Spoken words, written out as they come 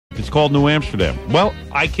It's called New Amsterdam. Well,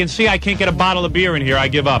 I can see I can't get a bottle of beer in here. I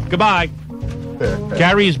give up. Goodbye.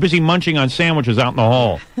 Gary is busy munching on sandwiches out in the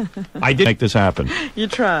hall. I did make this happen. You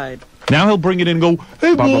tried. Now he'll bring it in and go,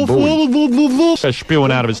 hey, Wolf,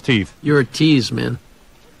 spewing out of his teeth. You're a tease, man.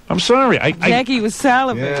 I'm sorry. Jackie was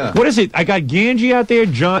salivating. Yeah. What is it? I got Ganji out there.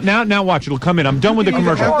 John. Now watch. It'll come in. I'm done with the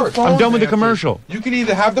commercial. I'm done with the commercial. You can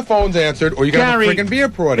either have the phones answered or you got Gary, a friggin' beer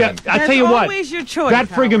brought in. I tell you what. Always your choice, that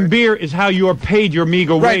friggin' Howard. beer is how you're paid your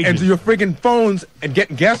meager Right, wages. and your friggin' phones and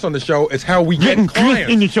getting guests on the show is how we get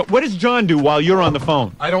clients. In the show. What does John do while you're on the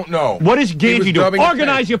phone? I don't know. What does He was Ganji do? dubbing a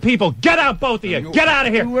Organize tape. your people. Get out, both of you. Get out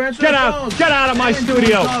of here. Get out. Get out of my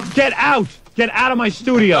studio. Get out. Get out of my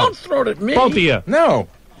studio. Don't throw it at me. Both of you. No.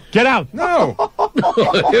 Get out. No.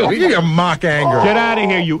 You mock anger. Get out of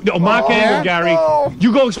here, you. No, mock anger, Gary.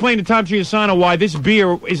 You go explain to Tom Chiusano why this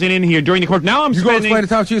beer isn't in here during the course. Now I'm You go spending... explain to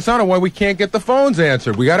Tom Chiusano why we can't get the phones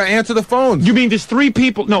answered. We got to answer the phones. You mean there's 3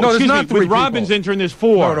 people? No, there's excuse not me. 3 With people. Robin's intern, there's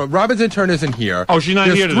 4. No, Robin's intern isn't here. Oh, she's not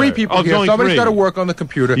There's here today. 3 people Oh, it's here. only Somebody's 3. got to work on the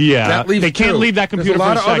computer. Yeah, That leaves they can't 2. leave that computer There's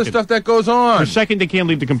a lot for a of other second. stuff that goes on. For a second, they can't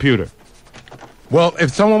leave the computer. Well,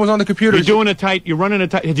 if someone was on the computer... You're running a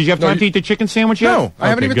tight... Did you have time to eat the chicken sandwich yet? No, I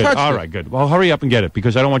haven't even good. touched All it. right, good. Well, hurry up and get it,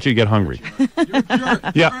 because I don't want you to get hungry. You're a jerk.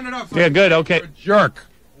 Yeah. Turn it up. Yeah, good, okay. You're a jerk.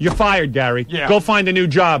 You're fired, Gary. Yeah. Go find a new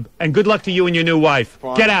job, and good luck to you and your new wife.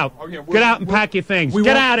 Fine. Get out. Oh, yeah, Get out and pack your things. We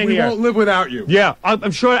Get won't- out of here. We won't live without you. Yeah,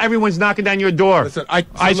 I'm sure everyone's knocking down your door. Listen,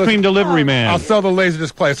 Ice cream delivery man. I'll sell the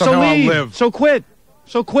Laserdisc player. so Somehow leave. I'll live. So quit.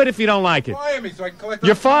 So quit if you don't like it. Fire me so I can collect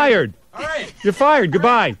You're those- fired. All right. You're fired.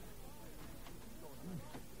 Goodbye.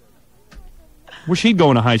 Wish he'd go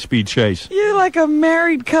in a high-speed chase. You're like a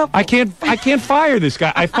married couple. I can't fire this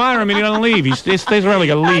guy. I fire him and he doesn't leave. He stays around like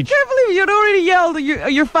a I leech. can't believe you'd already yelled,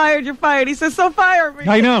 you're fired, you're fired. He says, so fire me.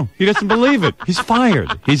 I know. He doesn't believe it. He's fired.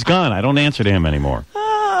 He's gone. I don't answer to him anymore.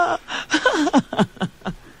 Look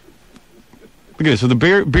at this. So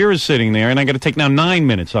the beer is sitting there, and I got to take now 9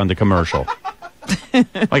 minutes on the commercial.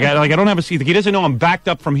 I don't have a seat. He doesn't know I'm backed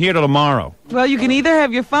up from here to tomorrow. Well, you can either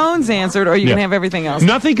have your phones answered or you can have everything else.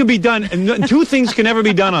 Nothing can be done. And 2 things can never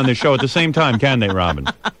be done on this show at the same time, can they, Robin?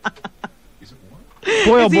 Boy,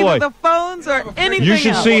 oh It's boy. either the phones or anything You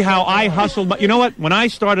should else. see how I hustled. You know what? When I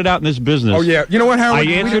started out in this business, Oh, yeah. You know what, Howard?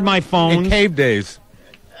 I answered my phone. In cave days.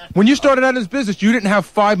 When you started out in this business, you didn't have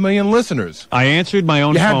 5 million listeners. I answered my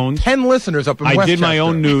own You had phones. 10 listeners up in I Westchester. did my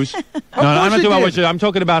own news. No, I'm not talking about Westchester. I'm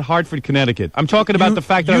talking about Hartford, Connecticut. I'm talking about the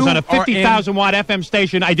fact that I was on a 50,000 watt FM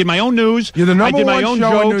station. I did my own news. You're the number I did my one own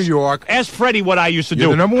show jokes. in New York. Ask Freddie what I used to You're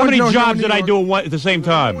do. the number How one many show in jobs New did I York. do at the same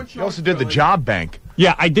time? You also did the job bank.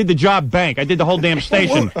 Yeah, I did the job bank. I did the whole damn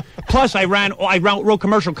station. Plus, I wrote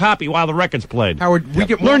commercial copy while the records played. Howard, we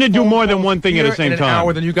get Learn to do phone more than calls one thing at the here same in an time.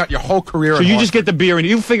 hour than you got your whole career. So in you Hartford. just get the beer and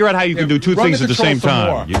you figure out how you can do 2 run things the at the control same some time.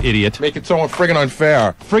 more. You idiot. Make it so friggin'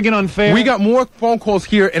 unfair. Friggin' unfair. We got more phone calls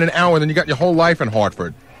here in an hour than you got your whole life in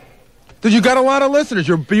Hartford. Because you got a lot of listeners.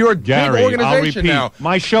 You're a Gary, big organization I'll repeat. now.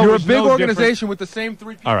 My show You're a is big no organization with the same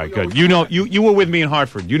 3 people. All right, you good. always You know, had. you were with me in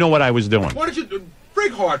Hartford. You know what I was doing. Why did you do?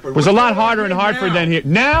 Frig Hartford. It was a lot harder in Hartford than here.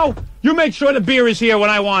 Now, you make sure the beer is here when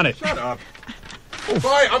I want it. Shut up.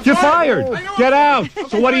 Fine, I'm You're fired. fired. I know Get I'm out. fired.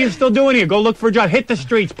 So what are you still doing here? Go look for a job. Hit the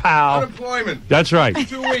streets, pal. Unemployment. That's right.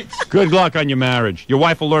 2 weeks. Good luck on your marriage. Your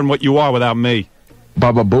wife will learn what you are without me.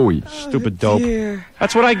 Baba Booey. Stupid dope. Dear.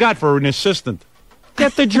 That's what I got for an assistant.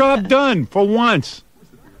 Get the job done for once.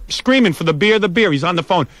 Screaming for the beer. He's on the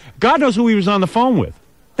phone. God knows who he was on the phone with.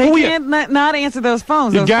 They Who can't not answer those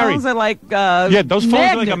phones. Yeah, Those Gary. phones are like Yeah, those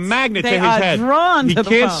phones are like a magnets. magnet They to his are head. drawn He to the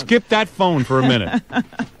can't phone. skip that phone for a minute.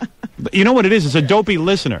 But you know what it is? It's a dopey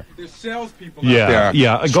listener. There's salespeople Yeah, out there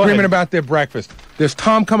yeah, go screaming ahead. about their breakfast. There's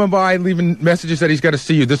Tom coming by, leaving messages that he's got to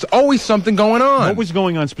see you. There's always something going on. What was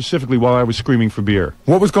going on specifically while I was screaming for beer?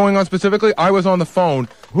 What was going on specifically? I was on the phone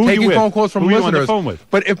Who were you taking with? phone calls from Who were you listeners. on the phone with?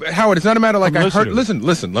 But Howard, it's not a matter like From I heard. listeners.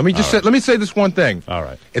 Listen. Let me just let me say this one thing. All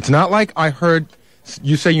right. It's not like I heard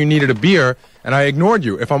you say you needed a beer and I ignored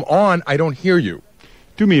you. If I'm on, I don't hear you.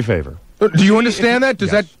 Do me a favor. Do you understand that?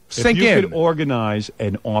 Does that sink if you in? could organize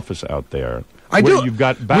an office out there I where do. you've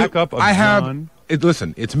got backup of I have. John.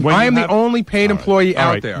 Listen, When I you am have- the only paid All right. employee All out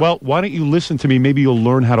right. there. Well, why don't you listen to me? Maybe you'll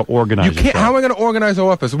learn how to organize you can't. yourself. How am I going to organize an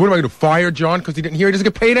office? What am I going to fire John because he didn't hear? He doesn't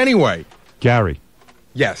get paid anyway. Gary,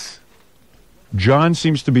 Yes. John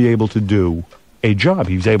seems to be able to do a job.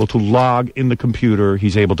 He's able to log in the computer.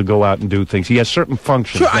 He's able to go out and do things. He has certain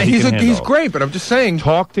functions. Sure, that he can he's handle. great, but I'm just saying.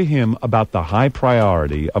 Talk to him about the high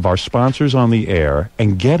priority of our sponsors on the air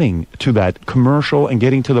and getting to that commercial and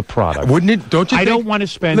getting to the product. Wouldn't it? Don't you? I think, don't want to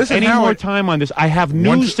spend listen, any Howard, more time on this. I have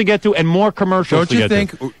news to get to and more commercials Don't to you get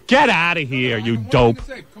think? to. Get out of here, you dope.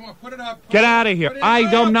 Come on, put it up. Get out of here.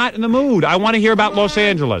 I'm not in the mood. I want to hear about Los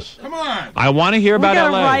Angeles. Come on. I want to hear We about got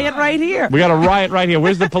a LA. riot right here. We got a riot right here.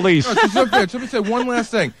 Where's the police? Let me say one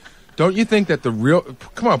last thing. Don't you think that the real...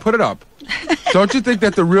 Come on, put it up. Don't you think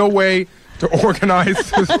that the real way to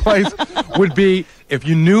organize this place would be if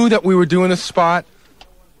you knew that we were doing this spot,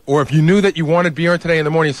 or if you knew that you wanted beer today in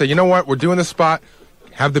the morning, you say, you know what, we're doing this spot,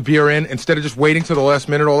 have the beer in, instead of just waiting till the last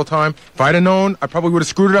minute all the time. If I'd have known, I probably would have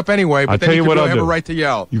screwed it up anyway, but I'll then tell you what could I'll have do. a right to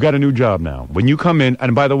yell. You got a new job now. When you come in,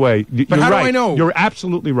 and by the way, you're how do right. I know? You're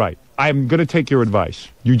absolutely right. I'm going to take your advice.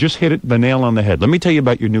 You just hit the nail on the head. Let me tell you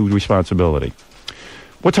about your new responsibility.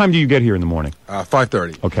 What time do you get here in the morning?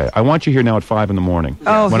 5:30. Okay, I want you here now at 5 in the morning.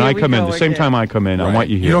 Oh, when here I we come in, go the same again. time I come in, I Right. want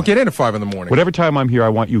you here. You don't get in at 5 in the morning. Whatever time I'm here, I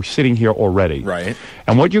want you sitting here already. Right.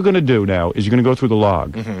 And what you're going to do now is you're going to go through the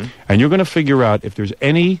log, and you're going to figure out if there's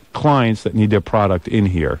any clients that need their product in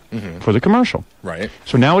here for the commercial. Right.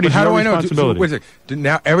 So now it is But how your do I know? responsibility. Wait a second.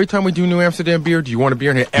 Now, every time we do New Amsterdam beer, do you want a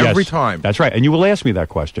beer in here? Every Yes, time. That's right. And you will ask me that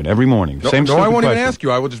question every morning. No, Same no, I stupid won't even question. ask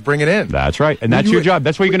you. I will just bring it in. That's right. And that's You- your job.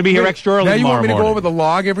 That's why you're going to be here Wait, extra early Now you want me to tomorrow go over morning. the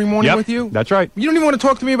log every morning Yep, with you? that's right. You don't even want to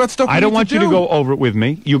talk to me about stuff we I don't need want you to do. go over it with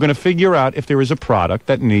me. You're going to figure out if there is a product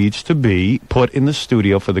that needs to be put in the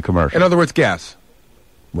studio for the commercial. In other words, guess.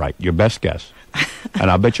 Right. Your best guess. And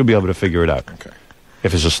I'll bet you'll be able to figure it out. Okay.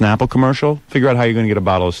 If it's a Snapple commercial, figure out how you're going to get a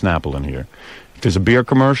bottle of Snapple in here. If there's a beer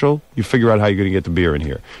commercial, you figure out how you're going to get the beer in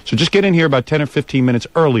here. So just get in here about 10 or 15 minutes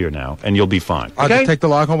earlier now, and you'll be fine. I'll just take the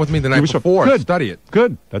log home with me the night before and Good. study it.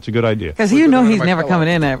 Good. That's a good idea. Because you know Put it he's on my never pillow. coming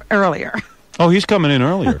in earlier. Oh, he's coming in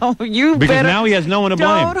earlier. Oh, you Because better. now he has no one to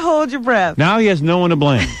blame. Don't hold your breath. Now he has no one to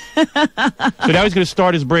blame. So now he's going to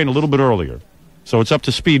start his brain a little bit earlier. So it's up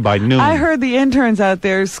to speed by noon. I heard the interns out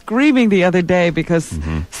there screaming the other day because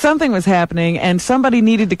something was happening and somebody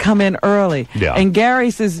needed to come in early. Yeah. And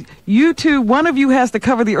Gary says, you two, one of you has to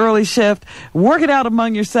cover the early shift. Work it out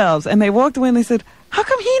among yourselves. And they walked away and they said, how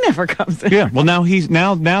come he never comes in? Yeah, well now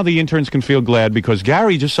now the interns can feel glad because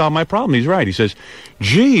Gary just solved my problem. He's right. He says,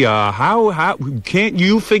 "Gee, how can't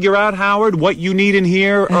you figure out, Howard, what you need in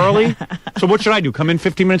here early?" So what should I do? Come in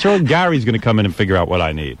 15 minutes early? Gary's going to come in and figure out what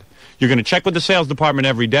I need. You're going to check with the sales department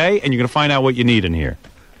every day, and you're going to find out what you need in here.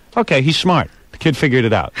 Okay, he's smart. The kid figured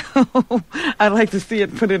it out. I'd like to see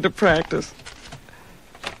it put into practice.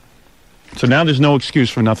 So now there's no excuse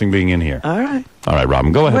for nothing being in here. All right. All right,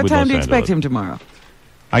 Robin, go ahead What with time Los do you expect Angeles. him tomorrow?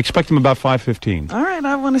 I expect him about 5:15. All right,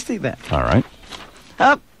 I want to see that. All right.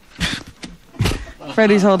 Up.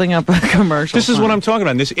 Freddie's holding up a commercial. This is what I'm talking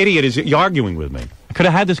about. This idiot is arguing with me. I could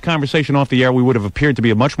have had this conversation off the air. We would have appeared to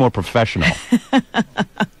be much more professional.